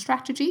wrong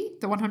strategy,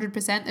 the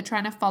 100%. They're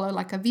trying to follow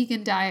like a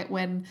vegan diet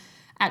when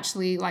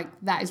actually like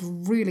that is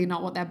really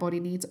not what their body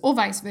needs, or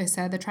vice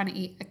versa. They're trying to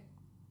eat a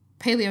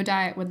paleo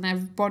diet when their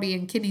body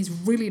and kidneys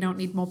really don't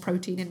need more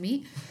protein and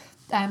meat.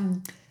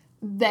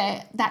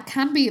 That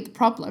can be the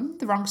problem,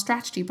 the wrong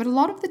strategy. But a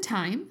lot of the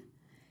time,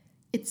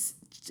 it's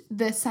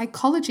the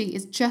psychology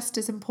is just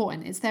as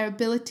important. It's their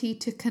ability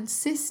to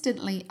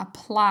consistently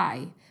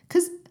apply,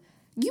 because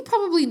you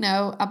probably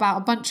know about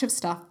a bunch of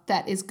stuff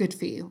that is good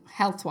for you,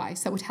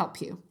 health-wise, that would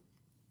help you,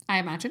 I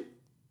imagine,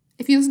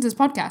 if you listen to this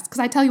podcast, because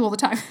I tell you all the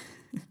time.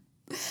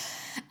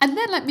 And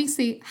then let me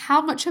see,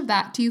 how much of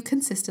that do you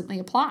consistently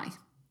apply?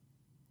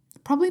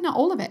 Probably not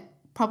all of it.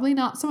 Probably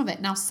not some of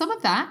it. Now, some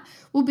of that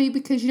will be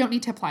because you don't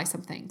need to apply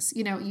some things.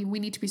 You know, we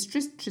need to be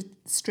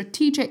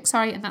strategic,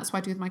 and that's what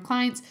I do with my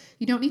clients.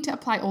 You don't need to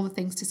apply all the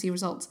things to see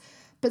results.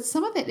 But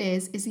some of it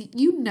is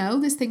you know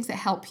there's things that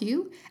help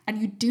you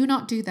and you do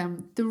not do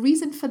them. The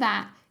reason for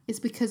that is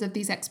because of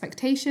these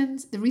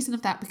expectations. The reason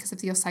of that because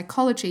of your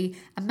psychology.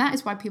 And that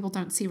is why people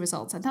don't see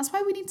results. And that's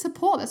why we need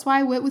support. That's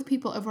why I work with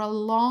people over a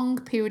long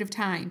period of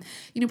time.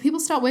 You know, people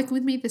start working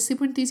with me, they're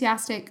super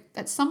enthusiastic.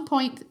 At some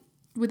point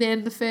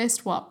within the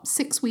first,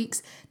 6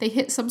 weeks, they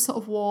hit some sort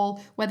of wall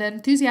where their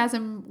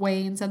enthusiasm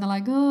wanes and they're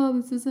like,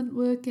 oh, this isn't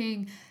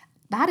working.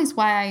 That is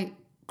why I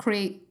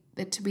create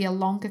it to be a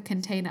longer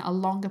container, a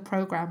longer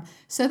program,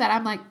 so that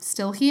I'm like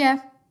still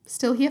here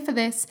for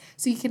this,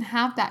 so you can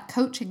have that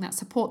coaching, that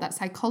support, that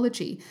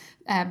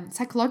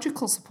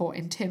psychological support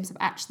in terms of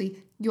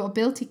actually your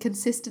ability to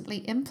consistently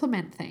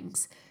implement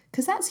things,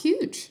 because that's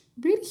huge,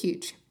 really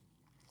huge.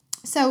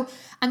 So,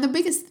 and the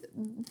biggest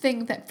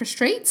thing that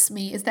frustrates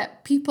me is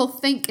that people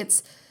think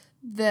it's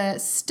the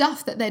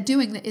stuff that they're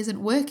doing that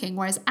isn't working,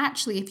 whereas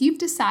actually if you've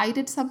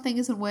decided something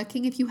isn't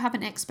working, if you have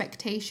an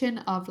expectation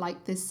of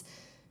like this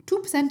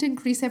 2%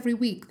 increase every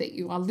week, that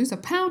I'll lose a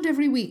pound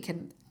every week,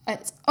 and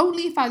it's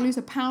only if I lose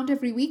a pound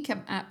every week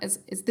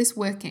is this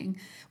working.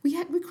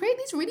 We create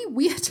these really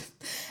weird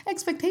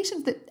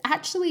expectations that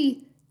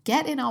actually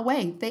get in our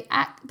way. They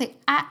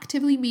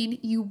actively mean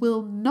you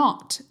will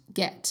not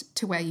get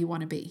to where you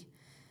want to be.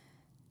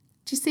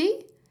 Do you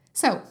see?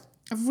 So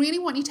I really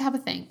want you to have a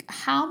think.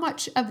 How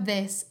much of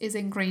this is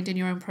ingrained in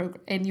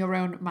your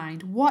own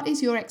mind? What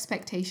is your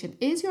expectation?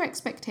 Is your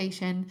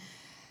expectation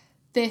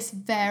this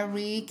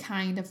very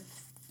kind of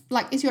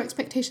like, is your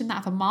expectation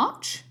that of a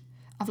march,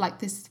 of like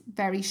this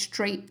very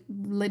straight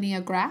linear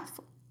graph?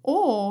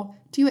 Or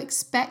do you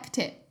expect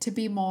it to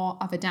be more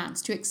of a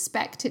dance? Do you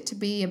expect it to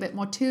be a bit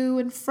more to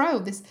and fro,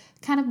 this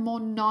kind of more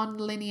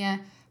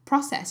non-linear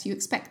process? You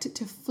expect it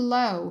to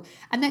flow.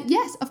 And then,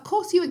 yes, of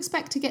course you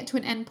expect to get to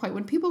an end point.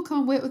 When people come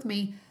and work with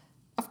me,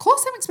 of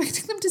course I'm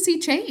expecting them to see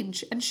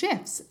change and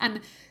shifts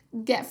and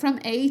get from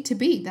A to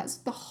B. That's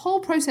the whole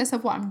process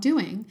of what I'm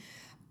doing.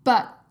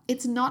 But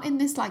it's not in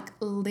this like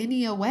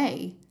linear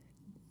way.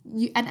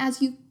 And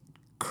as you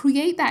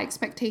create that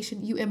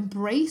expectation, you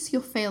embrace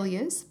your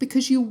failures,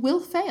 because you will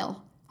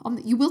fail.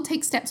 You will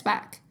take steps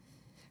back.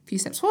 A few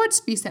steps forward,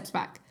 a few steps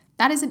back.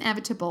 That is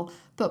inevitable.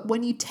 But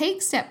when you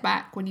take step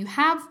back, when you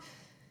have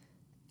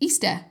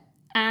Easter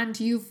and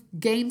you've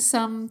gained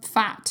some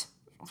fat,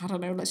 I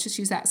don't know, let's just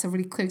use that as a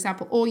really clear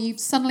example, or you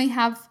suddenly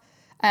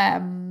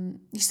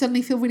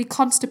feel really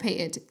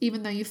constipated,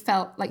 even though you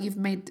felt like you've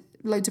made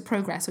loads of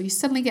progress, or you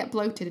suddenly get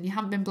bloated and you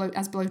haven't been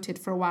as bloated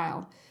for a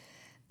while.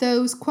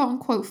 Those quote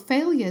unquote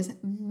failures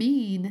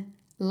mean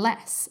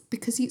less,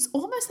 because it's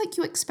almost like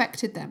you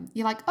expected them.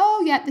 You're like,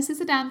 oh yeah, this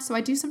is a dance. So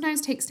I do sometimes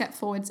take step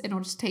backwards in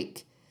order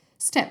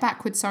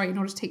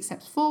to take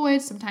steps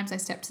forward. Sometimes I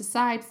step to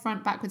side,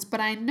 front, backwards, but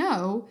I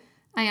know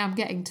I am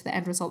getting to the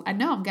end result. I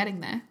know I'm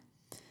getting there,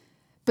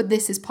 but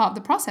this is part of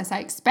the process. I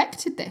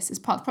expected this as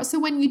part of the process. So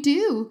when you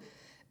do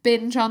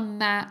binge on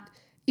that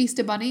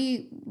Easter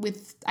bunny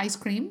with ice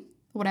cream,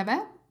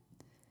 whatever,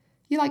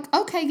 you're like,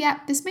 okay, yeah,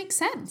 this makes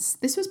sense.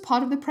 This was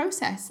part of the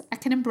process. I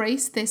can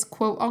embrace this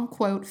quote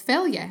unquote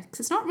failure,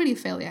 because it's not really a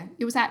failure.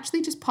 It was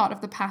actually just part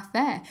of the path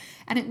there,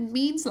 and it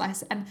means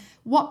less. And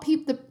what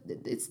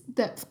it's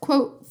the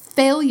quote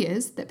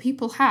failures that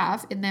people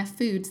have in their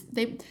foods.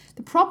 The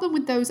problem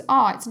with those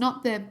it's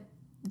not the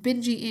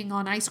binge eating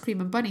on ice cream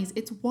and bunnies.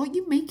 It's what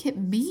you make it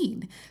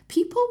mean.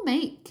 People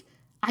make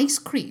ice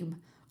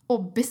cream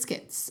or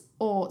biscuits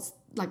or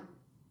like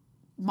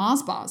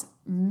Mars bars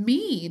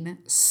mean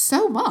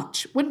so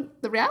much, when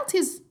the reality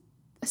is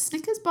a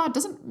Snickers bar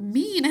doesn't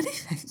mean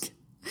anything.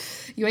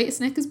 You ate a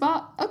Snickers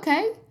bar,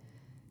 okay.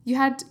 You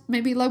had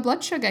maybe low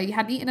blood sugar, you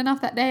hadn't eaten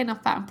enough that day,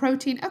 enough fat and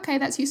protein, okay,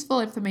 that's useful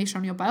information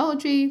on your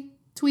biology,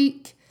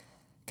 tweak,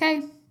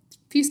 okay,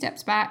 few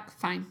steps back,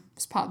 fine,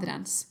 it's part of the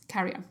dance,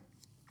 carry on.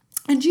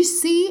 And do you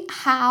see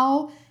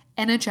how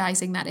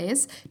energizing that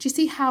is? Do you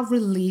see how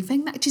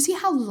relieving that? Do you see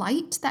how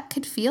light that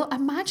could feel?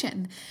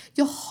 Imagine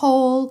your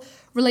whole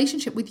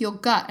relationship with your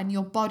gut and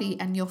your body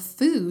and your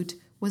food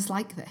was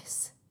like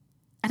this.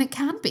 And it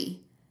can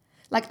be.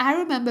 Like, I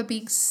remember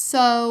being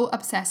so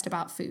obsessed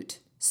about food.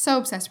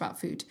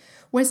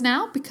 Whereas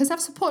now, because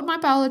I've supported my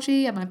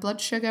biology and my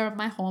blood sugar and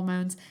my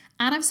hormones,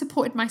 and I've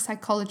supported my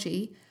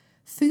psychology,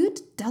 food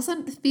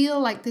doesn't feel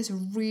like this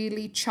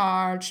really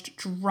charged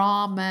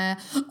drama.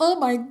 Oh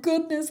my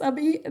goodness, I'm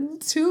eating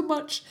too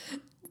much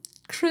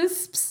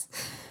crisps.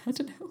 I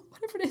don't know,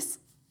 whatever it is.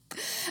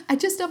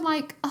 I'm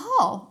like,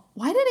 oh,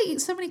 why did I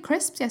eat so many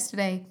crisps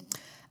yesterday?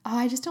 Oh,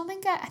 I just don't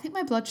think I think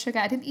my blood sugar,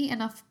 I didn't eat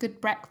enough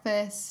good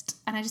breakfast,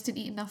 and I just didn't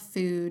eat enough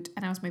food,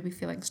 and I was maybe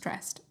feeling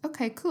stressed.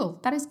 Okay, cool.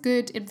 That is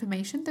good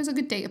information. Those are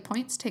good data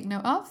points to take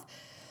note of.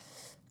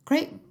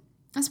 Great.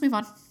 Let's move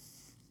on.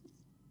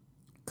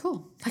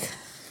 Cool.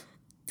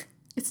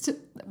 It's to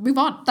move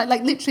on.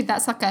 Like literally,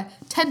 that's like a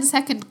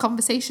 10-second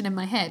conversation in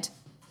my head.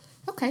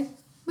 Okay,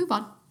 move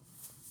on.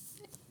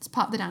 It's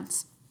part of the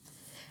dance.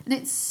 And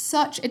it's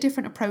such a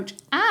different approach.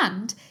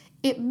 And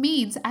it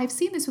means, I've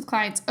seen this with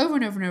clients over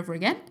and over and over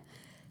again,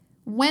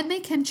 when they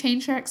can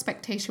change their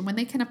expectation, when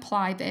they can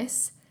apply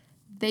this,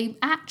 they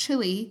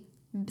actually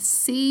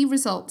see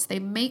results, they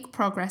make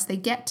progress, they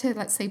get to,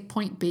 let's say,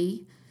 point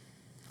B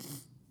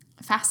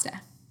faster,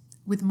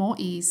 with more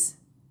ease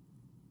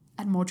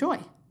and more joy.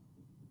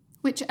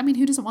 Which, I mean,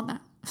 who doesn't want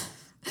that?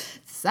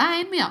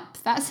 Sign me up.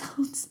 That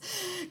sounds...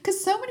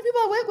 Because so many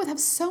people I work with have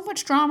so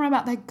much drama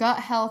about their gut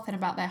health and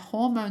about their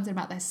hormones and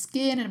about their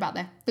skin and about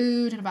their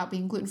food and about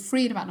being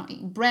gluten-free and about not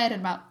eating bread and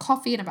about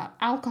coffee and about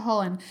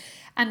alcohol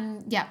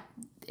and yeah,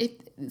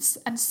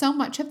 and so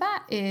much of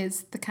that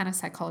is the kind of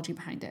psychology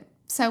behind it.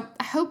 So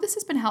I hope this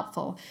has been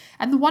helpful.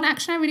 And the one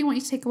action I really want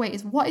you to take away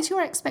is, what is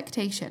your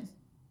expectation?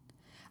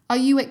 Are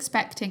you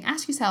expecting...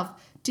 Ask yourself,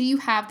 do you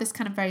have this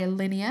kind of very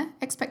linear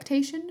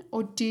expectation,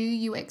 or do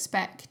you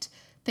expect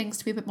things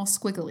to be a bit more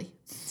squiggly?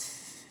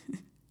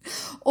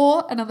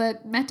 Or another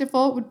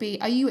metaphor would be,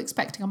 are you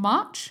expecting a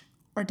march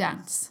or a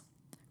dance?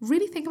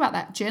 Really think about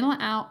that. Journal it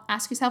out.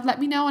 Ask yourself. Let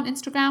me know on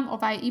Instagram or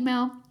via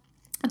email.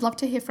 I'd love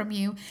to hear from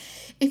you.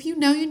 If you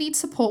know you need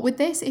support with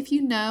this, if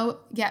you know,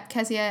 yeah,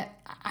 Kezia,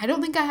 I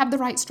don't think I have the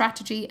right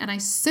strategy, and I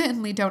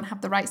certainly don't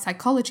have the right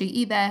psychology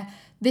either.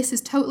 This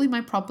is totally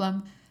my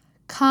problem.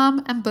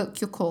 come and book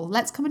your call.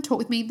 Let's come and talk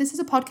with me. This is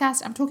a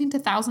podcast. I'm talking to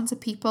thousands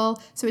of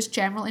people, so it's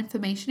general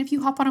information. If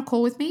you hop on a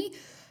call with me,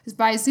 it's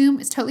via Zoom.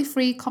 It's totally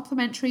free,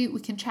 complimentary. We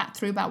can chat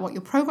through about what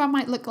your program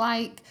might look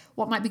like,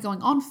 what might be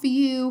going on for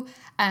you,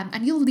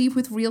 and you'll leave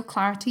with real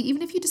clarity.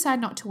 Even if you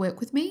decide not to work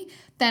with me,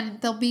 then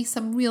there'll be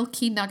some real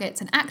key nuggets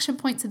and action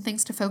points and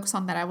things to focus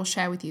on that I will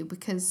share with you,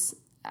 because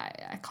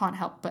I can't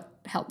help but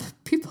help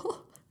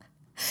people.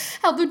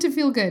 Help them to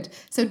feel good.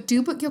 So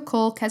do book your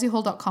call,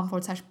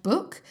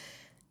 keziahall.com/book.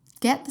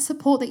 Get the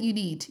support that you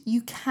need.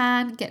 You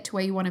can get to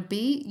where you want to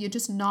be. You're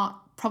just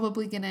not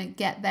probably going to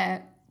get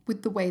there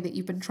with the way that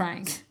you've been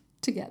trying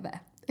to get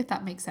there, if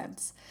that makes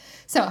sense.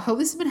 So I hope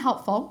this has been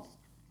helpful.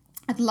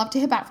 I'd love to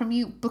hear back from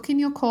you. Book in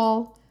your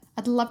call.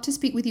 I'd love to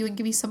speak with you and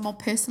give you some more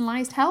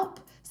personalized help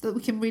so that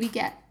we can really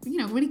get,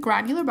 really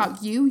granular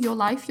about you, your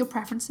life, your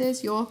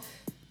preferences, your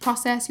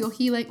process, your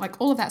healing, like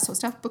all of that sort of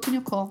stuff. Book in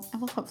your call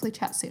and we'll hopefully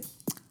chat soon.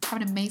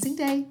 Have an amazing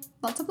day.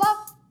 Lots of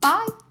love.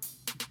 Bye.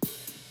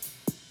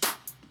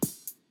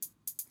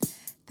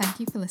 Thank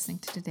you for listening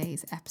to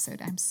today's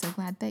episode. I'm so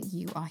glad that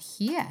you are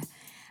here.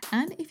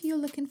 And if you're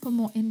looking for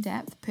more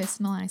in-depth,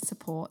 personalized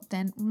support,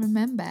 then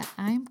remember,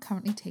 I'm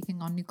currently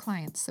taking on new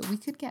clients, so we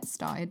could get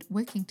started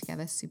working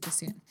together super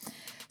soon.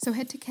 So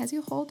head to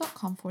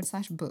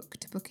keziahall.com/book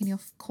to book in your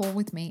call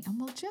with me, and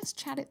we'll just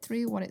chat it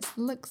through, what it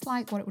looks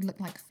like, what it would look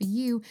like for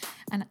you,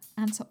 and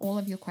answer all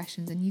of your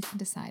questions, and you can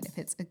decide if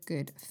it's a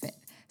good fit.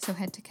 So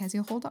head to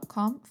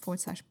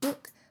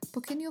keziahall.com/book,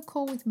 book in your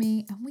call with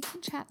me, and we can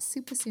chat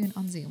super soon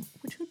on Zoom,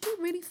 which would be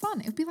really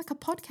fun. It would be like a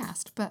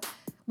podcast, but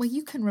where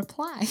you can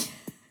reply.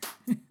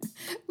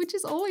 Which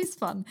is always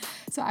fun.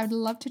 So I would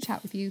love to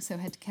chat with you. So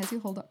head to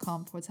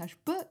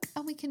keziahall.com/book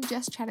and we can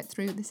just chat it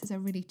through. This is a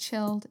really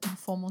chilled,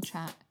 informal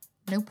chat.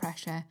 No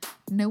pressure,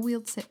 no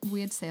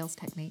weird sales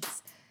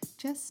techniques.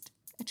 Just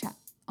a chat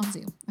on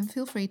Zoom. And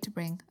feel free to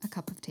bring a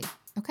cup of tea.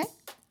 Okay?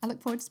 I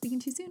look forward to speaking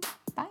to you soon.